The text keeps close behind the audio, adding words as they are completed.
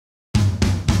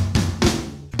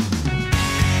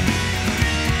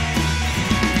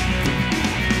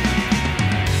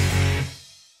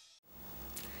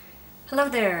Hello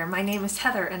there, my name is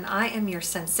Heather and I am your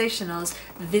ScentSationals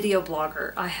video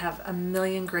blogger. I have a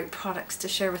million great products to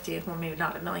share with you. Well, maybe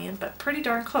not a million, but pretty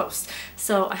darn close.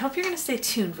 So I hope you're going to stay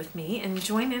tuned with me and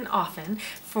join in often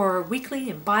for weekly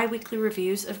and bi-weekly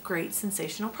reviews of great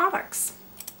sensational products.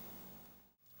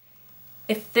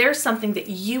 If there's something that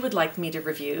you would like me to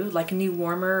review, like a new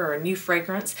warmer or a new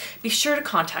fragrance, be sure to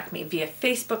contact me via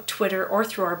Facebook, Twitter, or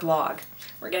through our blog.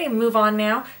 We're going to move on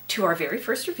now to our very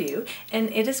first review, and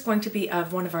it is going to be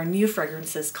of one of our new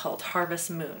fragrances called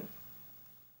Harvest Moon.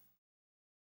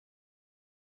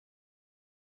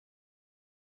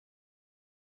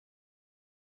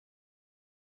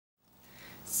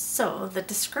 So the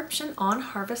description on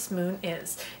Harvest Moon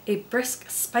is a brisk,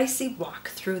 spicy walk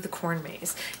through the corn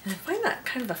maze. And I find that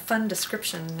kind of a fun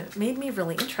description. It made me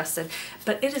really interested,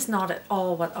 but it is not at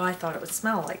all what I thought it would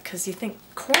smell like, because you think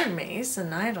corn maze,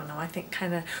 and I don't know, I think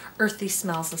kind of earthy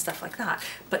smells and stuff like that.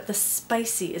 But the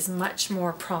spicy is much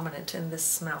more prominent in this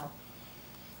smell.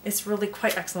 It's really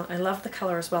quite excellent. I love the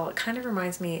color as well. It kind of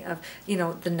reminds me of, you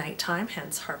know, the nighttime,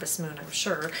 hence Harvest Moon, I'm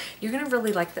sure. You're going to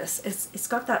really like this. It's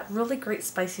got that really great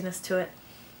spiciness to it.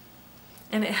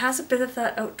 And it has a bit of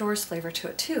that outdoors flavor to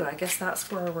it too. I guess that's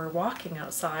where we're walking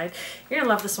outside. You're going to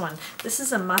love this one. This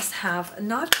is a must-have,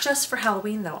 not just for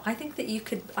Halloween though. I think that you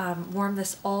could warm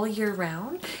this all year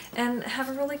round and have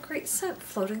a really great scent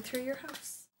floating through your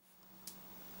house.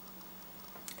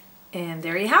 And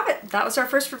there you have it. That was our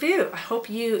first review. I hope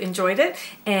you enjoyed it.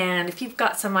 And if you've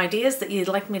got some ideas that you'd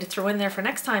like me to throw in there for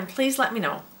next time, please let me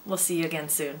know. We'll see you again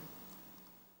soon.